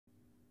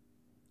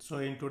So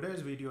in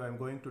today's video, I'm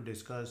going to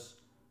discuss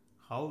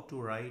how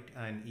to write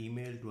an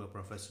email to a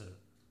professor.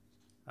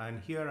 And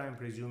here I'm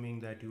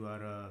presuming that you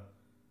are a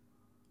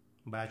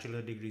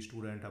bachelor degree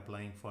student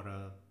applying for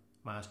a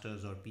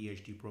master's or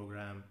PhD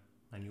program,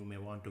 and you may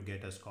want to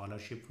get a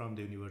scholarship from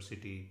the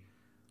university,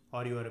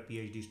 or you are a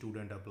PhD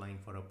student applying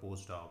for a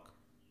postdoc.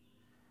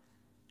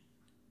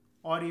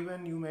 Or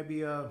even you may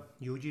be a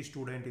UG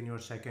student in your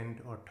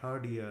second or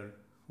third year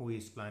who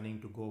is planning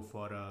to go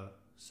for a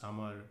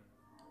summer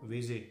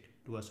visit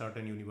to a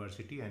certain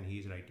university, and he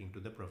is writing to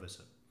the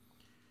professor.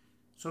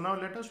 So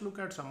now let us look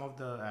at some of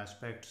the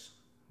aspects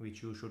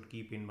which you should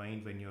keep in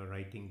mind when you are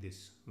writing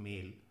this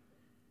mail.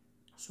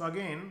 So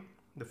again,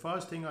 the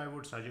first thing I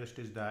would suggest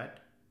is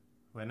that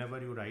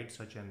whenever you write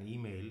such an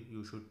email,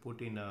 you should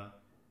put in a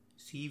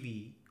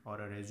CV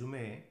or a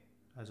resume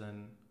as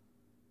an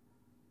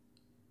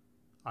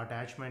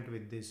attachment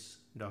with this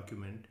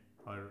document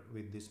or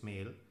with this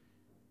mail,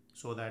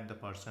 so that the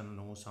person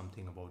knows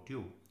something about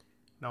you.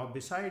 Now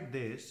beside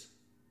this,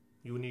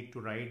 you need to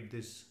write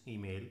this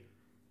email,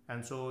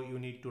 and so you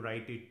need to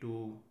write it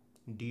to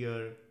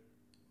Dear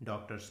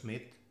Dr.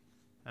 Smith,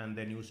 and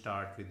then you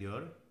start with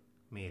your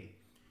mail.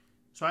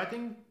 So I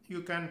think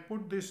you can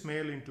put this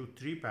mail into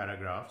 3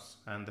 paragraphs,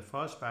 and the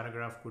first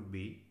paragraph could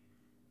be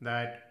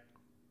that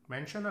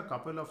mention a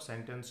couple of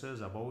sentences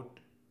about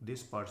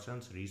this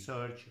person's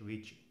research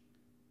which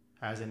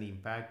has an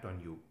impact on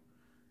you.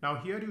 Now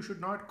here you should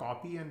not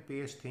copy and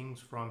paste things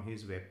from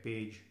his web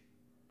page,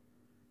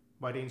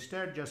 but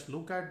instead just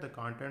look at the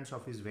contents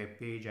of his web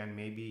page and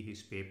maybe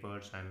his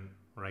papers and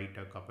write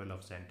a couple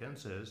of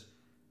sentences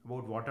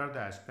about what are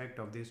the aspects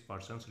of this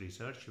person's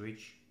research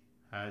which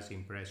has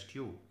impressed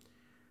you.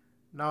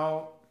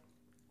 Now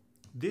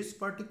this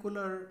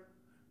particular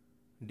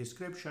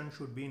description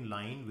should be in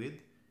line with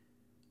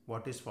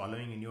what is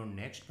following in your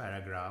next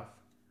paragraph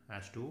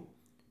as to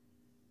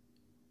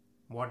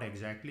what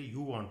exactly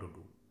you want to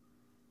do.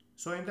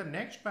 So in the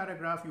next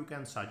paragraph, you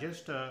can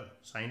suggest a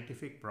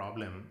scientific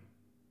problem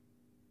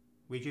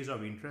which is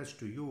of interest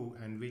to you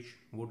and which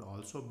would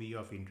also be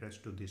of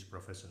interest to this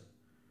professor.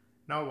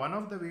 Now, one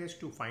of the ways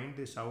to find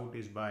this out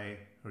is by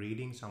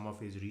reading some of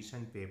his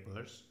recent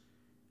papers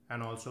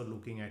and also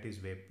looking at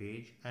his web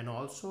page and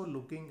also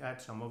looking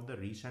at some of the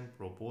recent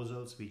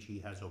proposals which he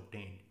has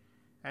obtained.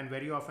 And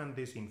very often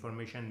this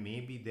information may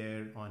be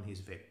there on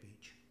his web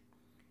page.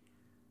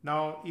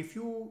 Now, if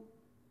you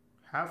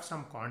have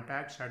some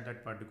contacts at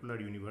that particular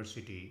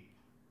university,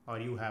 or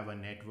you have a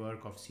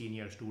network of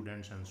senior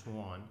students and so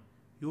on,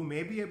 you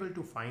may be able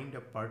to find a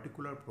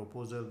particular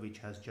proposal which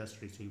has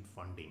just received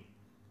funding.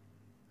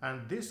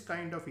 And this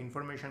kind of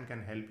information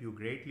can help you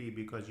greatly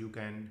because you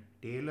can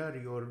tailor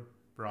your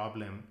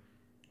problem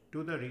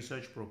to the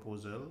research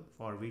proposal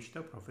for which the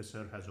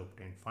professor has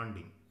obtained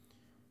funding.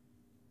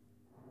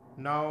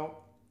 Now,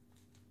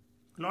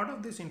 a lot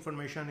of this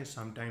information is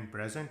sometimes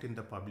present in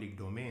the public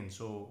domain.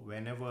 So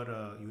whenever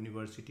a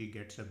university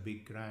gets a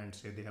big grant,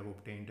 say they have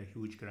obtained a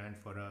huge grant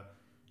for a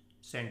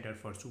center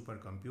for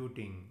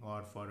supercomputing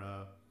or for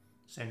a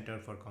center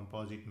for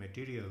composite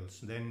materials,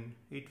 then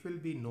it will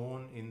be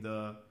known in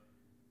the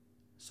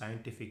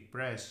scientific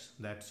press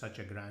that such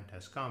a grant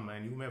has come,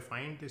 and you may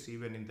find this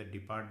even in the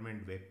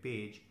department web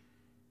page,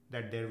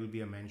 that there will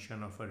be a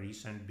mention of a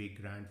recent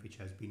big grant which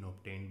has been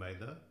obtained by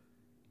the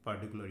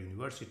particular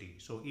university.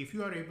 So if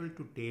you are able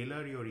to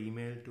tailor your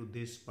email to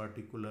this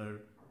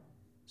particular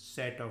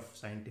set of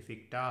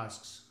scientific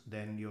tasks,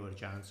 then your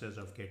chances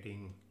of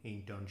getting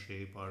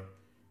internship or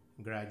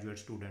graduate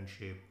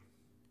studentship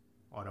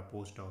or a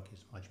postdoc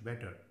is much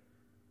better.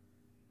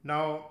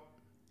 Now,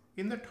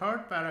 in the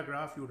third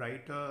paragraph, you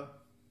write a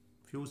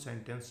few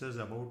sentences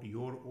about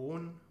your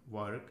own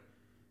work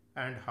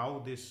and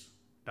how this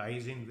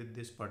ties in with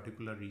this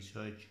particular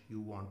research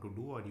you want to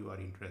do or you are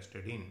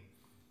interested in.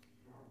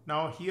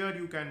 Now here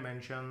you can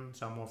mention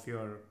some of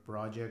your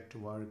project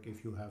work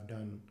if you have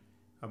done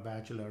a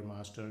bachelor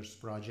master's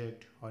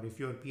project, or if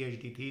your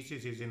PhD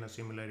thesis is in a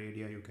similar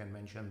area, you can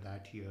mention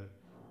that here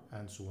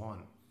and so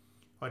on.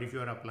 Or if you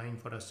are applying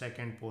for a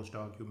second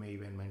postdoc, you may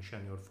even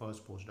mention your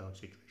first postdoc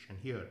situation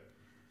here.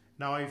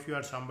 Now if you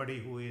are somebody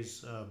who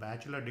is a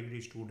bachelor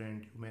degree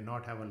student, you may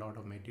not have a lot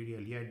of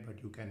material yet,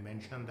 but you can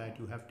mention that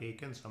you have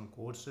taken some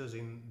courses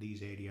in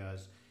these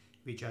areas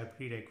which are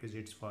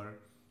prerequisites for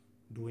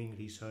doing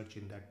research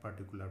in that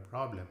particular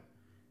problem,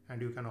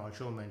 and you can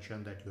also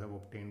mention that you have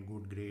obtained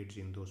good grades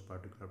in those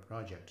particular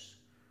projects.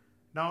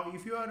 Now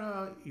if you are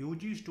a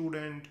UG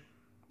student,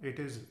 it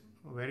is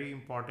very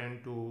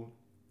important to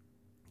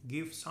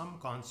give some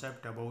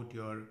concept about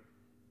your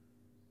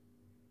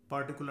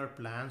particular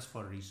plans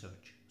for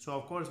research. So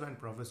of course, when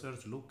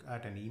professors look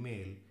at an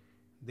email,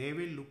 they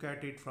will look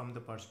at it from the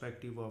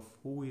perspective of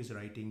who is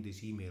writing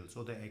this email.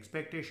 So the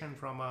expectation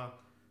from a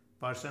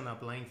person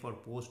applying for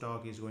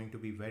postdoc is going to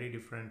be very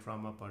different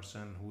from a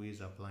person who is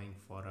applying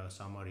for a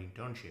summer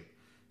internship.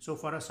 So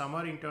for a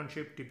summer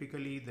internship,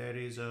 typically there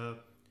is a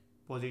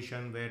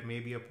position where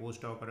maybe a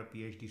postdoc or a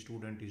PhD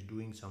student is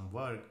doing some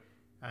work,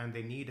 and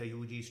they need a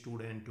UG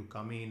student to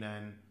come in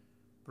and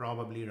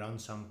probably run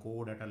some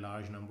code at a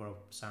large number of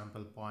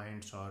sample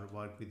points, or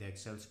work with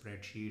Excel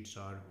spreadsheets,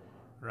 or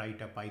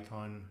write a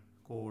Python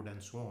code,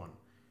 and so on.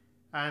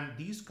 And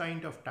these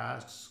kind of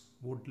tasks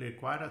would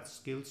require a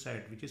skill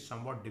set which is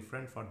somewhat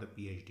different for the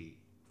PhD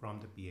from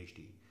the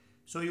PhD.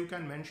 So you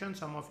can mention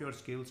some of your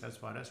skills as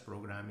far as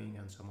programming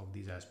and some of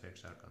these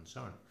aspects are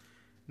concerned.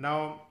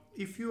 Now,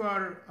 if you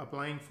are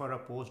applying for a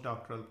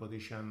postdoctoral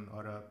position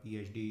or a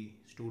PhD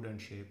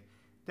studentship,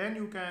 then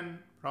you can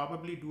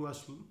probably do a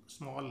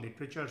small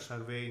literature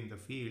survey in the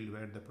field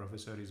where the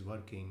professor is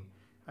working,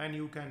 and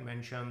you can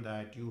mention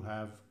that you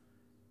have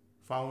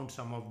found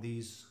some of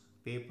these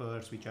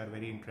papers which are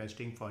very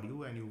interesting for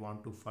you and you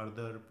want to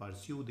further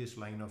pursue this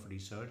line of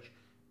research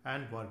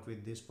and work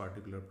with this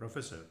particular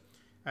professor.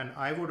 And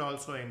I would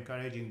also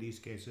encourage in these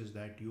cases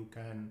that you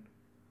can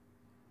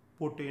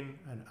put in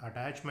an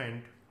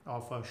attachment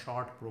of a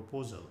short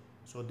proposal.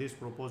 So this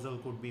proposal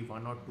could be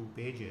 1 or 2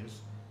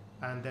 pages,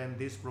 and then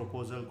this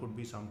proposal could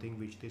be something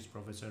which this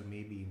professor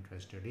may be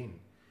interested in.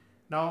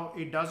 Now,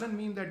 it doesn't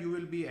mean that you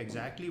will be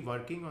exactly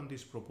working on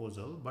this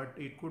proposal, but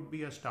it could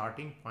be a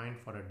starting point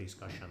for a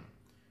discussion.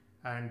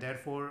 And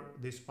therefore,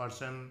 this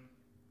person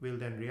will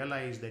then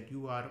realize that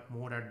you are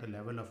more at the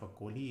level of a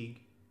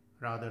colleague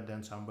rather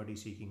than somebody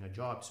seeking a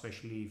job,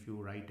 especially if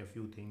you write a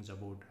few things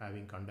about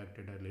having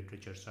conducted a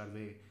literature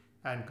survey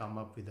and come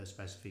up with a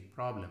specific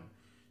problem.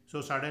 So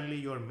suddenly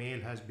your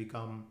mail has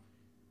become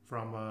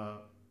from a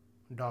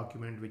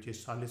document which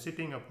is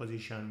soliciting a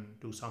position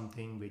to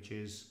something which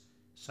is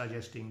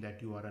suggesting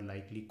that you are a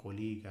likely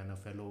colleague and a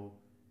fellow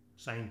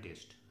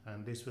scientist.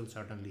 And this will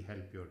certainly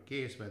help your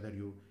case. Whether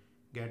you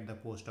get the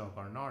postdoc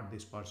or not,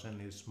 this person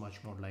is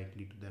much more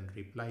likely to then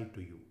reply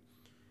to you.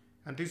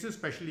 And this is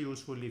especially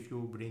useful if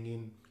you bring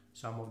in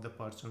some of the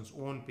person's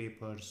own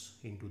papers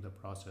into the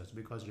process,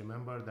 because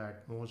remember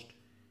that most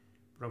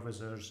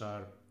professors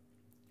are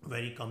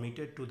very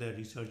committed to their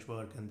research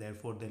work, and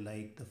therefore they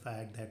like the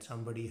fact that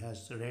somebody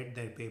has read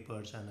their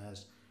papers and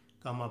has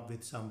come up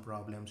with some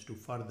problems to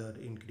further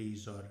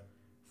increase or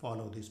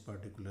follow this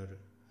particular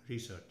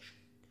research.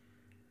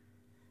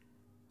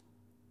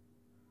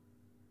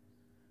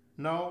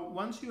 Now,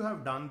 once you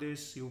have done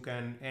this, you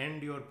can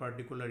end your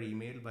particular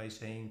email by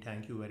saying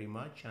thank you very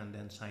much and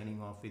then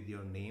signing off with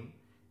your name.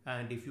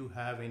 And if you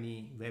have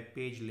any web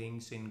page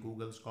links in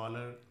Google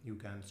Scholar, you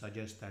can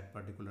suggest that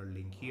particular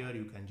link here.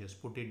 You can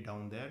just put it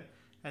down there.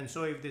 And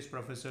so if this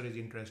professor is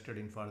interested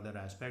in further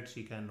aspects,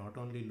 he can not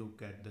only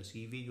look at the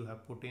CV you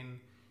have put in,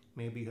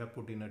 maybe you have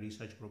put in a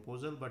research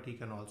proposal, but he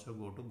can also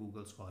go to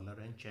Google Scholar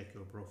and check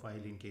your profile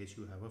in case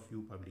you have a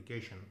few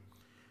publications.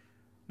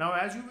 Now,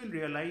 as you will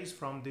realize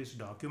from this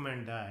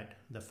document that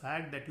the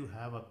fact that you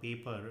have a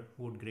paper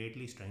would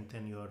greatly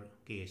strengthen your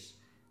case.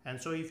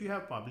 And so if you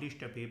have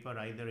published a paper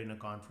either in a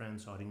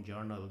conference or in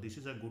journal, this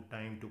is a good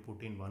time to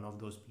put in one of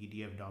those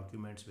PDF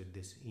documents with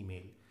this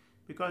email,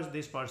 because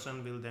this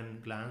person will then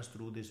glance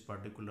through this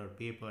particular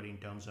paper in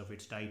terms of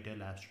its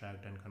title,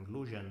 abstract and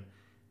conclusion,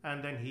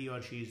 and then he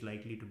or she is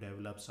likely to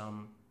develop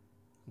some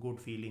good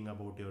feeling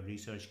about your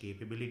research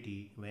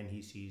capability when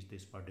he sees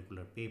this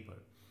particular paper.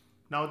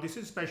 Now, this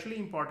is especially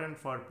important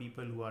for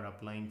people who are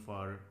applying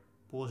for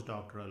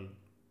postdoctoral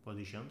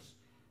positions,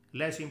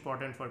 less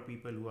important for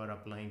people who are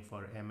applying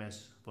for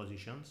MS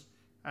positions,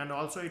 and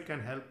also it can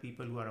help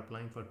people who are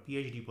applying for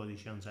PhD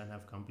positions and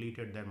have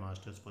completed their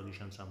master's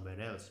position somewhere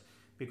else.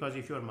 Because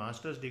if your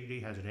master's degree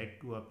has read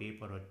to a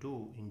paper or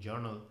two in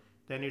journal,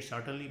 then it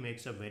certainly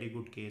makes a very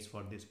good case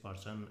for this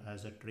person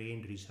as a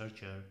trained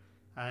researcher,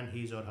 and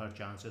his or her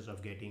chances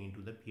of getting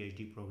into the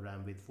PhD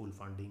program with full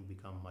funding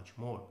become much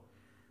more.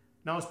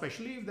 Now,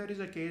 especially if there is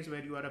a case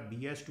where you are a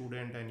BS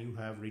student and you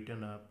have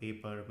written a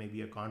paper, maybe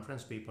a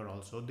conference paper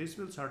also, this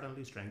will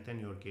certainly strengthen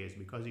your case,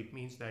 because it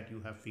means that you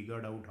have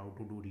figured out how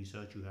to do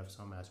research, you have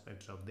some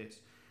aspects of this.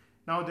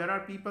 Now, there are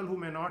people who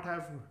may not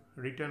have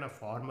written a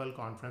formal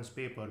conference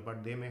paper,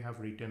 but they may have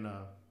written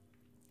a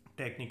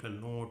technical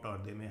note, or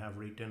they may have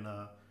written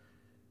a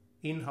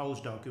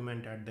in-house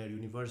document at their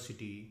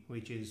university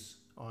which is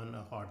on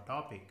a hot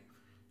topic.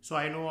 So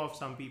I know of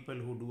some people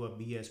who do a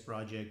BS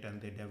project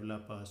and they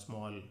develop a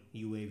small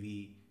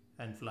UAV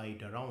and fly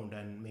it around,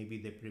 and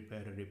maybe they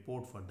prepare a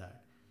report for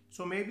that.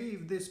 So maybe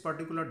if this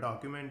particular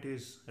document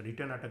is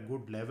written at a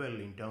good level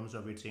in terms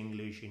of its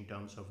English, in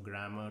terms of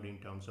grammar, in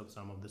terms of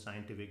some of the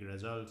scientific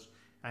results,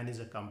 and is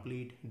a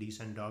complete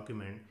decent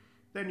document,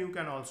 then you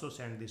can also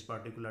send this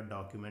particular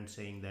document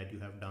saying that you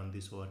have done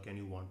this work and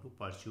you want to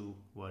pursue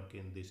work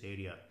in this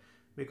area.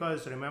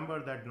 Because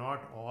remember that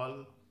not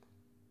all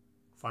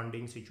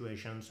funding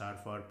situations are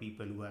for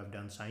people who have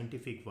done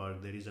scientific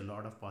work. There is a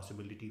lot of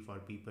possibility for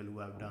people who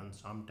have done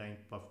some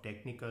type of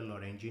technical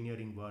or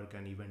engineering work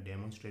and even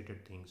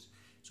demonstrated things.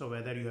 So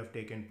whether you have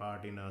taken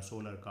part in a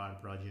solar car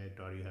project,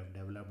 or you have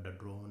developed a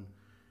drone,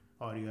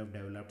 or you have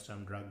developed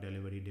some drug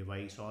delivery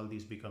device, all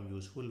these become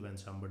useful when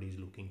somebody is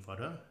looking for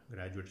a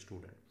graduate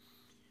student.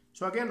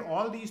 So again,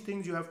 all these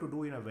things you have to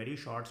do in a very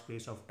short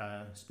space of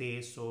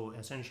space. So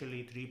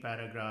essentially 3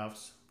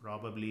 paragraphs,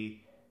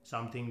 probably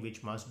something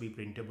which must be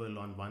printable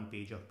on 1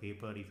 page of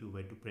paper if you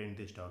were to print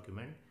this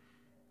document.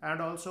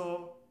 And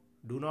also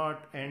do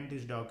not end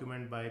this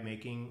document by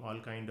making all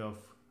kind of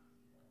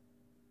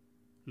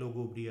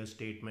lugubrious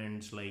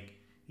statements like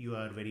you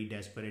are very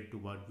desperate to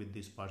work with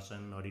this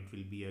person, or it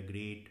will be a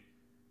great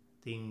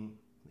thing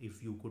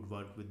if you could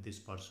work with this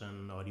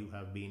person, or you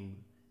have been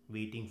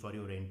waiting for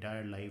your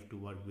entire life to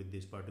work with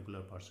this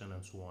particular person,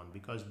 and so on,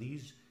 because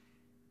these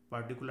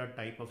particular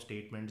type of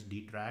statements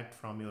detract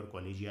from your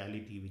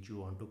collegiality which you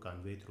want to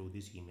convey through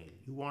this email.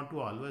 You want to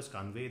always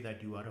convey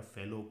that you are a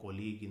fellow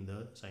colleague in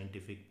the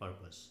scientific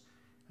purpose,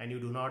 and you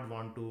do not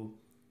want to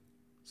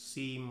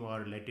seem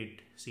or let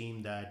it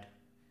seem that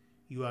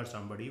you are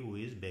somebody who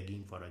is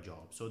begging for a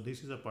job. So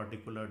this is a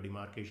particular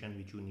demarcation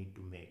which you need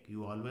to make.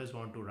 You always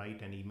want to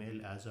write an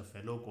email as a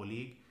fellow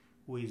colleague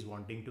who is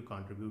wanting to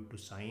contribute to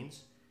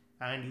science,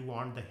 and you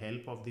want the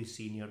help of this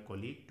senior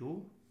colleague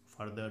to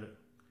further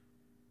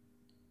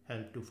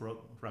help to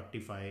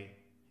fructify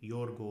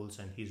your goals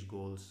and his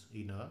goals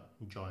in a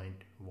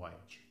joint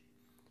voyage.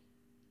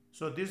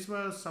 So this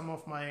was some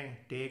of my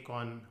take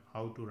on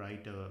how to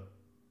write a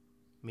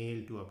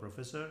mail to a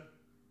professor.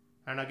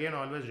 And again,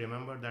 always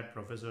remember that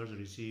professors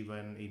receive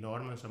an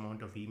enormous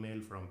amount of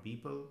email from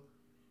people.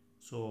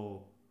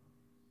 So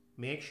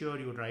make sure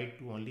you write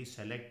to only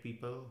select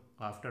people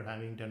after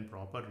having done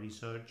proper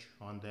research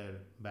on their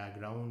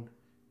background,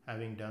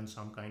 having done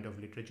some kind of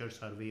literature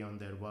survey on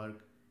their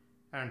work,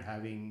 and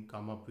having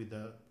come up with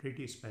a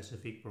pretty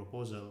specific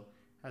proposal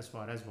as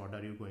far as what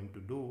are you going to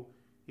do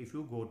if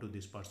you go to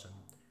this person.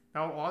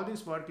 Now, all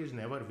this work is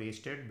never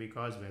wasted,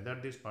 because whether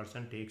this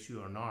person takes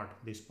you or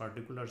not, this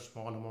particular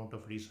small amount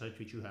of research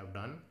which you have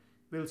done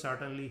will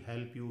certainly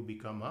help you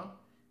become a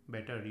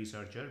better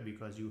researcher,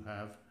 because you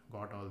have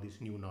got all this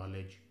new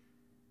knowledge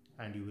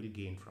and you will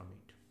gain from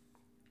it.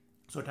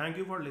 So thank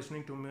you for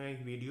listening to my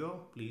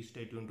video. Please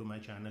stay tuned to my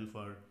channel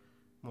for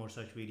more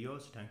such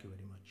videos. Thank you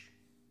very much.